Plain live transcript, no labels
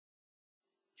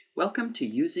Welcome to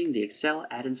Using the Excel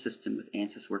Add-in System with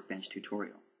ANSYS Workbench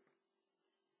tutorial.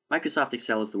 Microsoft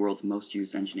Excel is the world's most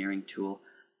used engineering tool.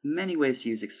 Many ways to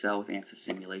use Excel with ANSYS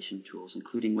simulation tools,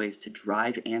 including ways to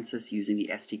drive ANSYS using the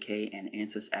SDK and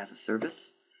ANSYS as a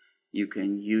service. You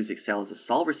can use Excel as a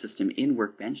solver system in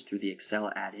Workbench through the Excel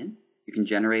add-in. You can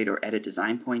generate or edit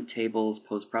design point tables,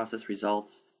 post-process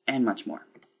results, and much more.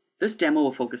 This demo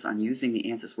will focus on using the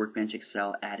ANSYS Workbench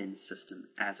Excel add-in system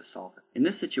as a solver. In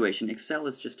this situation, Excel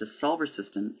is just a solver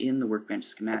system in the Workbench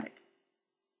schematic.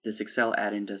 This Excel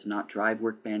add-in does not drive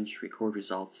Workbench, record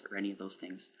results, or any of those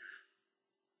things.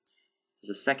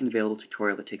 There's a second available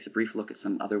tutorial that takes a brief look at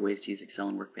some other ways to use Excel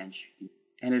in Workbench,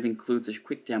 and it includes a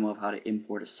quick demo of how to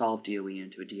import a solved DOE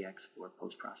into a DX for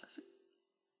post-processing.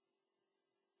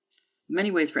 Many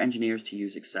ways for engineers to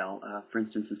use Excel. For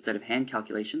instance, instead of hand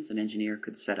calculations, an engineer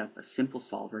could set up a simple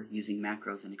solver using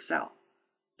macros in Excel.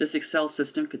 This Excel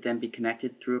system could then be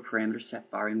connected through a parameter set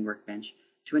bar in Workbench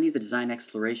to any of the design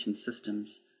exploration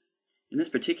systems. In this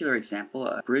particular example,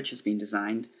 a bridge has been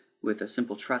designed with a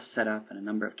simple truss setup and a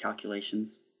number of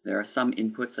calculations. There are some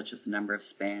inputs such as the number of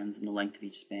spans and the length of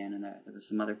each span, and there are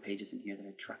some other pages in here that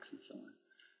are trucks and so on.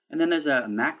 And then there's a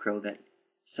macro that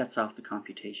sets off the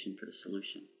computation for the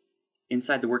solution.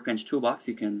 Inside the Workbench toolbox,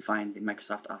 you can find the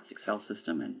Microsoft Office Excel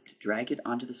system and drag it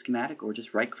onto the schematic, or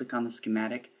just right-click on the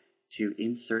schematic to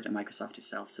insert a Microsoft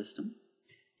Excel system.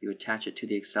 You attach it to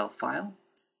the Excel file,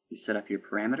 you set up your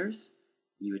parameters,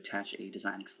 and you attach a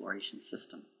design exploration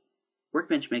system.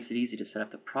 Workbench makes it easy to set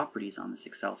up the properties on this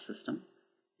Excel system.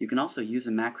 You can also use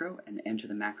a macro and enter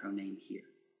the macro name here.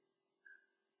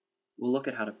 We'll look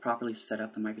at how to properly set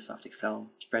up the Microsoft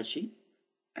Excel spreadsheet,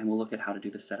 and we'll look at how to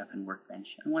do the setup in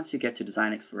Workbench. And once you get to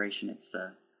design exploration, it's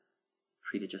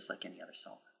treated just like any other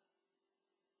solver.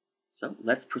 So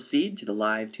let's proceed to the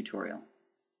live tutorial.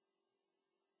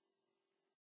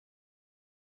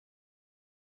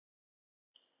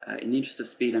 In the interest of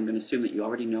speed, I'm going to assume that you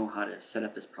already know how to set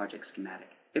up this project schematic.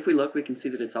 If we look, we can see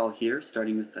that it's all here,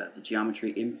 starting with the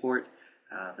geometry import,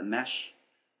 the mesh,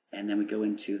 and then we go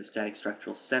into the static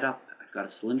structural setup. I've got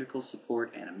a cylindrical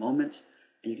support and a moment.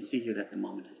 And you can see here that the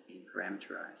moment has been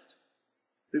parameterized.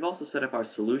 We've also set up our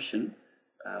solution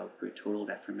for total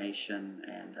deformation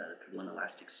and equivalent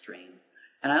elastic strain.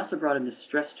 And I also brought in this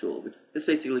stress tool. This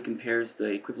basically compares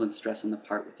the equivalent stress on the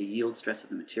part with the yield stress of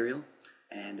the material.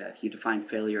 And if you define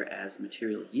failure as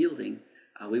material yielding,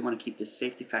 we want to keep the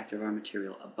safety factor of our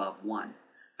material above 1.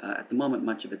 At the moment,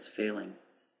 much of it's failing.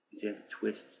 You see as it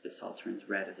twists, this all turns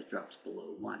red as it drops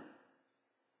below 1.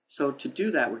 So to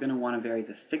do that, we're going to want to vary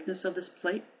the thickness of this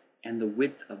plate and the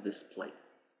width of this plate.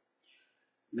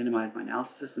 Minimize my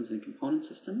analysis systems and component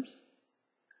systems.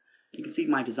 You can see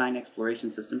my design exploration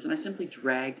systems, and I simply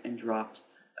dragged and dropped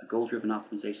a goal-driven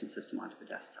optimization system onto the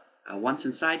desktop. Once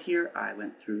inside here, I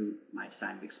went through my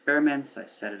design of experiments. I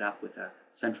set it up with a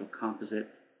central composite.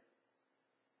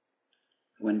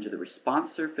 I went into the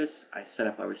response surface. I set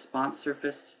up a response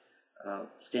surface,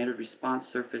 standard response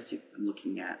surface. I'm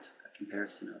looking at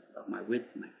comparison of my width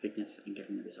and my thickness and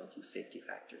getting the resulting safety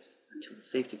factors until the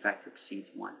safety factor exceeds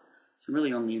 1. So I'm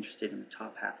really only interested in the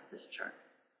top half of this chart.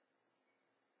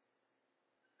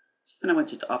 So then I went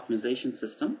to the optimization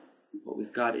system. What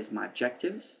we've got is my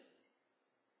objectives.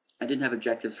 I didn't have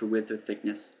objectives for width or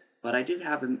thickness, but I did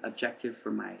have an objective for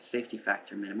my safety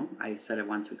factor minimum. I said I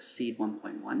wanted to exceed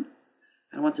 1.1, and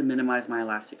I want to minimize my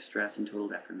elastic stress and total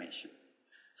deformation.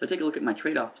 So I take a look at my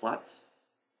trade-off plots.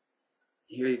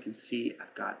 Here you can see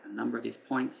I've got a number of these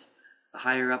points. The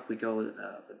higher up we go,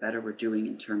 the better we're doing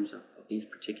in terms of these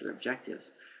particular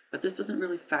objectives. But this doesn't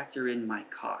really factor in my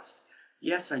cost.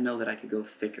 Yes, I know that I could go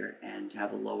thicker and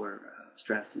have a lower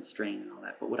stress and strain and all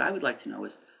that, but what I would like to know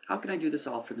is how can I do this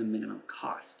all for the minimum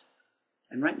cost?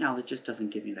 And right now it just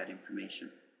doesn't give me that information.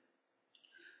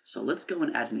 So let's go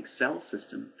and add an Excel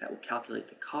system that will calculate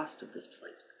the cost of this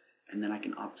plate, and then I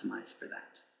can optimize for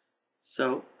that.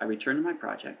 So I return to my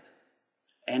project,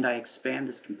 and I expand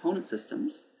this component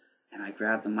systems, and I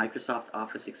grab the Microsoft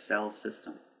Office Excel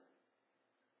system.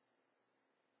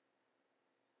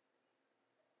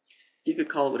 You could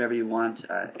call it whatever you want,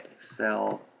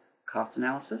 Excel cost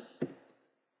analysis.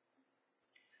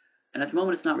 And at the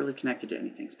moment, it's not really connected to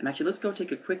anything. And actually, let's go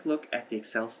take a quick look at the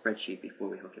Excel spreadsheet before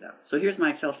we hook it up. So here's my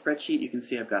Excel spreadsheet. You can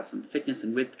see I've got some thickness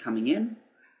and width coming in,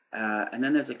 and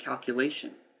then there's a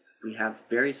calculation. We have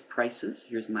various prices.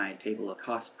 Here's my table of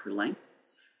cost per length.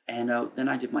 And then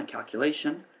I did my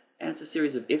calculation, and it's a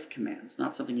series of if commands,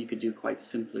 not something you could do quite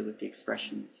simply with the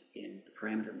expressions in the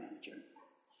parameter manager.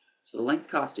 So the length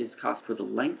cost is cost for the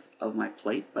length of my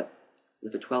plate, but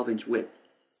with a 12-inch width.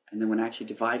 And then when I actually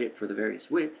divide it for the various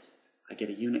widths, I get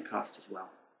a unit cost as well.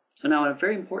 So now a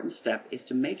very important step is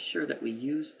to make sure that we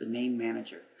use the name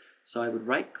manager. So I would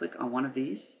right click on one of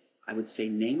these, I would say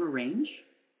name arrange,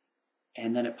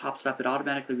 and then it pops up, it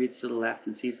automatically reads to the left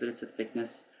and sees that it's a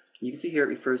thickness. You can see here it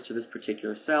refers to this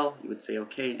particular cell. You would say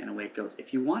OK, and away it goes.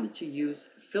 If you wanted to use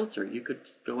filter, you could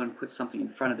go and put something in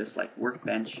front of this like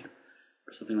Workbench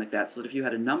or something like that, so that if you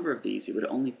had a number of these, it would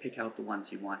only pick out the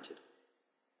ones you wanted.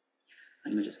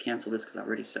 I'm going to just cancel this because I've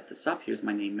already set this up. Here's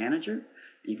my name manager.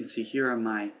 You can see here are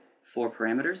my 4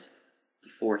 parameters. The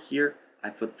 4 here, I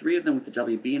put 3 of them with the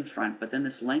WB in front, but then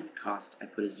this length cost, I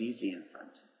put a ZZ in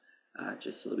front,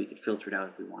 just so that we could filter it out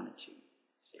if we wanted to.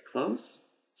 Say close.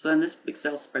 So then this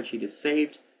Excel spreadsheet is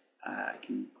saved. I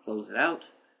can close it out,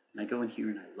 and I go in here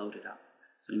and I load it up.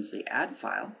 So I'm going to say add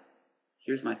file.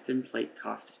 Here's my thin plate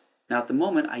cost. Now at the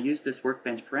moment I use this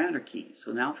Workbench parameter key,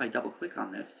 so now if I double click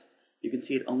on this, you can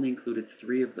see it only included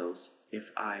 3 of those.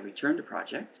 If I return to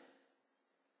project,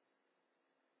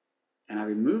 and I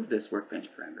remove this Workbench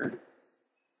parameter,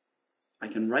 I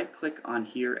can right click on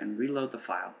here and reload the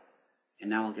file, and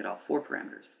now I'll get all 4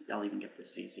 parameters. I'll even get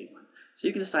this ZZ one. So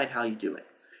you can decide how you do it.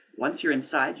 Once you're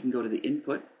inside, you can go to the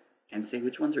input and say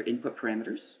which ones are input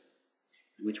parameters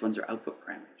and which ones are output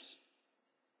parameters.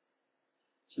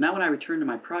 So now when I return to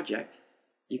my project,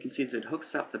 you can see that it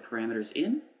hooks up the parameters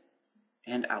in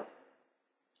and out.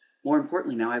 More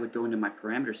importantly, now I would go into my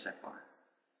parameter set bar.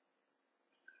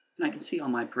 And I can see all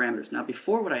my parameters. Now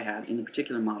before, what I had in the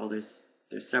particular model, there's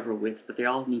several widths, but they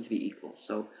all need to be equal.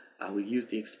 So we use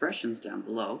the expressions down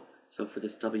below. So for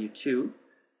this W2,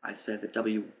 I said that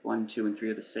W1, 2, and 3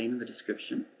 are the same in the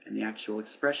description, and the actual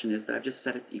expression is that I've just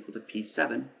set it equal to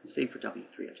P7, and same for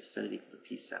W3, I've just set it equal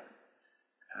to P7.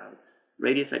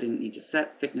 Radius I didn't need to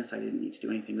set, thickness I didn't need to do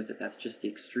anything with it, that's just the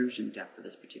extrusion depth of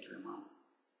this particular model.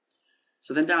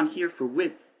 So then down here for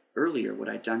width, earlier what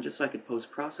I'd done, just so I could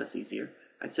post-process easier,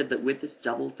 I'd said that width is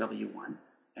double W1,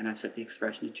 and I've set the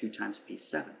expression to 2 times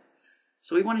P7.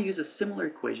 So we want to use a similar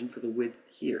equation for the width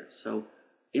here. So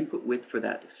input width for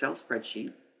that Excel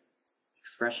spreadsheet,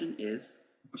 expression is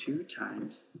 2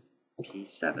 times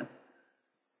P7.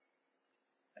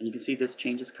 And you can see this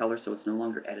changes color, so it's no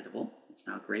longer editable. It's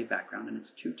now gray background, and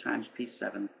it's 2 times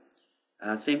P7.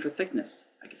 Same for thickness.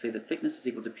 I can say that thickness is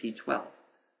equal to P12,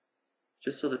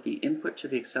 just so that the input to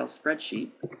the Excel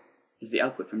spreadsheet is the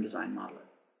output from Design Modeler.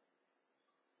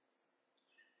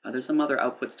 There's some other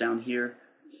outputs down here,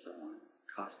 so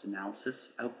cost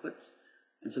analysis outputs.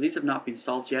 And so these have not been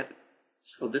solved yet.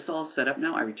 So this all set up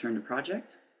now. I return to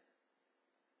project,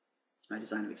 my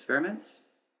design of experiments.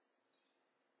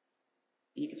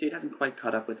 And you can see it hasn't quite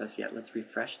caught up with us yet. Let's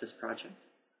refresh this project.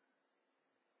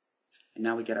 And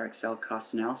now we get our Excel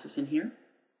cost analysis in here.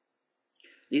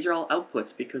 These are all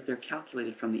outputs because they're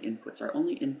calculated from the inputs. Our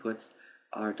only inputs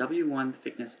are W1,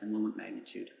 thickness, and moment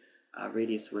magnitude.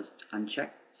 Radius was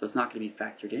unchecked, so it's not going to be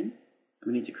factored in.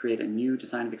 We need to create a new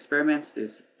design of experiments.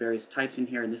 There's various types in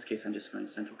here. In this case, I'm just going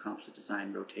central composite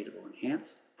design, rotatable,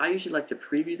 enhanced. I usually like to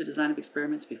preview the design of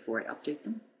experiments before I update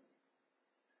them.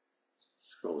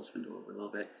 Scroll this window over a little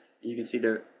bit. And you can see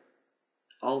they're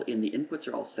all in, the inputs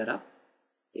are all set up.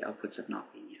 The outputs have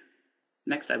not been yet.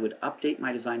 Next, I would update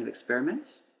my design of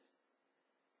experiments.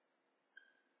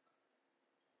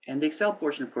 And the Excel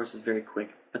portion, of course, is very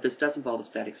quick, but this does involve a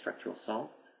static structural solve,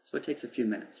 so it takes a few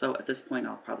minutes. So at this point,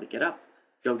 I'll probably get up,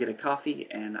 go get a coffee,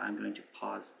 and I'm going to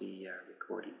pause the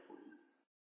recording for you.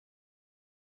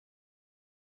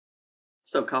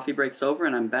 So coffee break's over,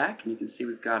 and I'm back, and you can see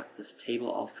we've got this table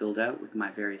all filled out with my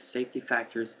various safety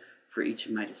factors for each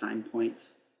of my design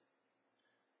points.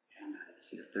 And I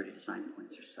see the 30 design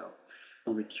points or so.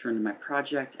 I'll return to my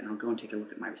project, and I'll go and take a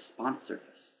look at my response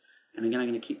surface. And again, I'm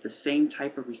going to keep the same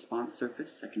type of response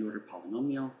surface, second order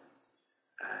polynomial,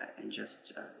 and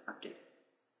just update it.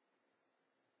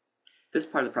 This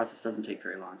part of the process doesn't take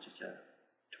very long, it's just a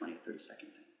 20 or 30 second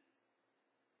thing.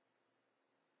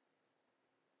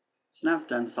 So now it's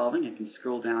done solving. I can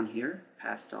scroll down here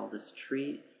past all this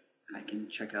tree, and I can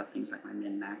check out things like my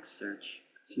min-max search.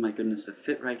 See my goodness of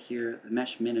fit right here. The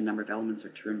mesh min and number of elements are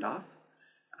turned off,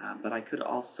 but I could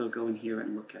also go in here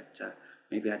and look at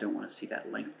maybe I don't want to see that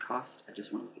length cost, I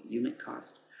just want to look at unit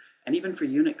cost. And even for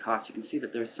unit cost, you can see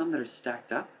that there's some that are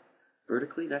stacked up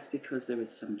vertically. That's because there was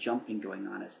some jumping going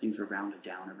on as things were rounded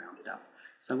down or rounded up.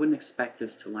 So I wouldn't expect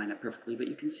this to line up perfectly, but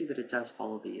you can see that it does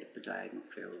follow the diagonal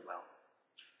fairly well.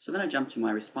 So then I jump to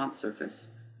my response surface.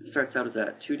 It starts out as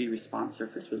a 2D response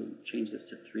surface. We'll change this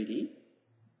to 3D.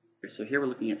 So here we're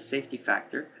looking at safety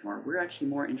factor, or we're actually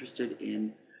more interested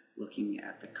in looking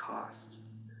at the cost.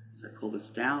 So I pull this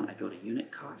down, I go to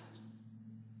unit cost.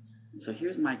 And so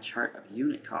here's my chart of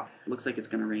unit cost. It looks like it's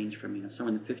going to range from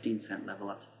somewhere in the 15-cent level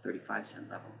up to the 35-cent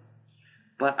level.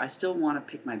 But I still want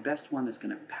to pick my best one that's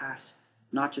going to pass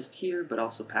not just here, but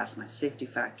also pass my safety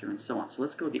factor and so on. So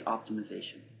let's go with the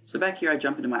optimization. So back here I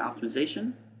jump into my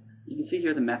optimization. You can see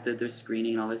here the method, there's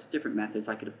screening and all this different methods.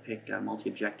 I could pick a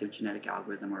multi-objective genetic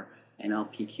algorithm or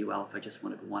NLPQL if I just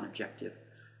wanted one objective.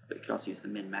 But you could also use the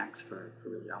min-max for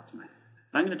really optimizing.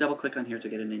 But I'm going to double click on here to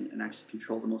get in and actually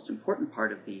control the most important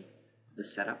part of the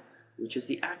setup, which is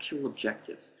the actual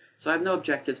objectives. So I have no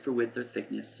objectives for width or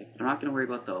thickness. I'm not going to worry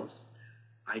about those.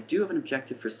 I do have an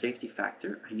objective for safety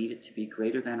factor. I need it to be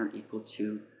greater than or equal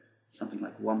to something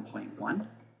like 1.1,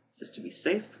 just to be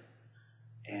safe.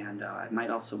 And I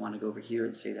might also want to go over here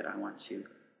and say that I want to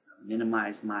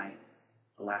minimize my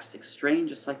elastic strain,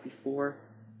 just like before,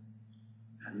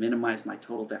 and minimize my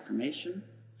total deformation.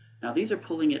 Now these are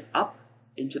pulling it up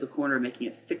into the corner, making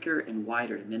it thicker and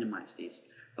wider to minimize these.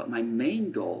 But my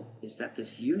main goal is that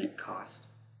this unit cost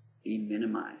be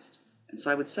minimized. And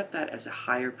so I would set that as a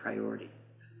higher priority,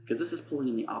 because this is pulling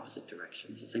in the opposite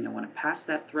direction. This is saying I want to pass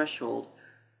that threshold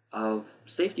of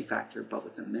safety factor, but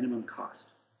with a minimum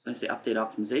cost. So I say update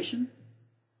optimization.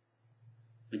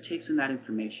 It takes in that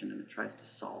information and it tries to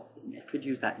solve. It could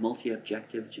use that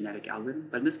multi-objective genetic algorithm,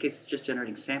 but in this case it's just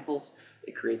generating samples.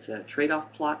 It creates a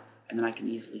trade-off plot, and then I can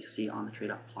easily see on the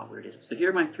trade-off plot where it is. So here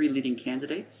are my 3 leading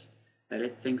candidates that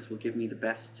it thinks will give me the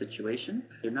best situation.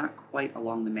 They're not quite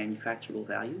along the manufacturable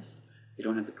values. They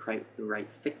don't have the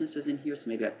right thicknesses in here, so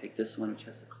maybe I'd pick this one, which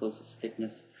has the closest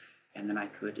thickness, and then I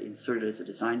could insert it as a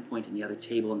design point in the other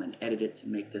table and then edit it to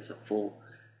make this a full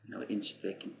inch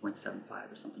thick and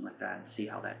 0.75 or something like that, and see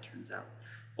how that turns out.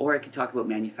 Or I could talk about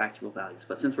manufacturable values,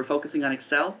 but since we're focusing on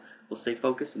Excel, we'll stay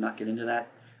focused and not get into that.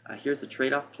 Here's the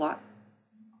trade-off plot.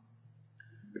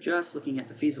 We're just looking at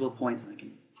the feasible points, and I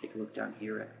can take a look down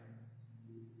here at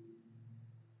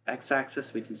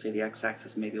x-axis. We can say the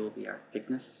x-axis maybe will be our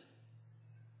thickness.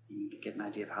 You can get an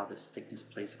idea of how this thickness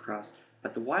plays across.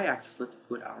 But the y-axis, let's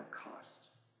put our cost.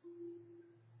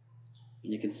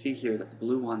 And you can see here that the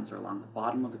blue ones are along the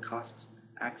bottom of the cost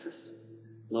axis.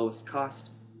 Lowest cost,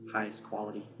 highest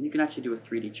quality. And you can actually do a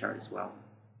 3D chart as well.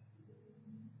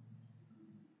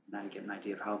 Now you get an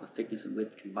idea of how the thickness and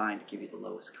width combine to give you the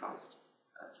lowest cost.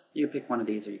 You can pick one of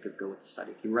these, or you could go with the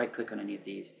study. If you right-click on any of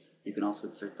these, you can also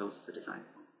insert those as a design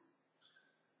point.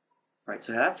 Right,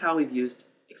 so that's how we've used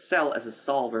Excel as a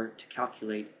solver to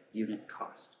calculate unit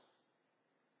cost.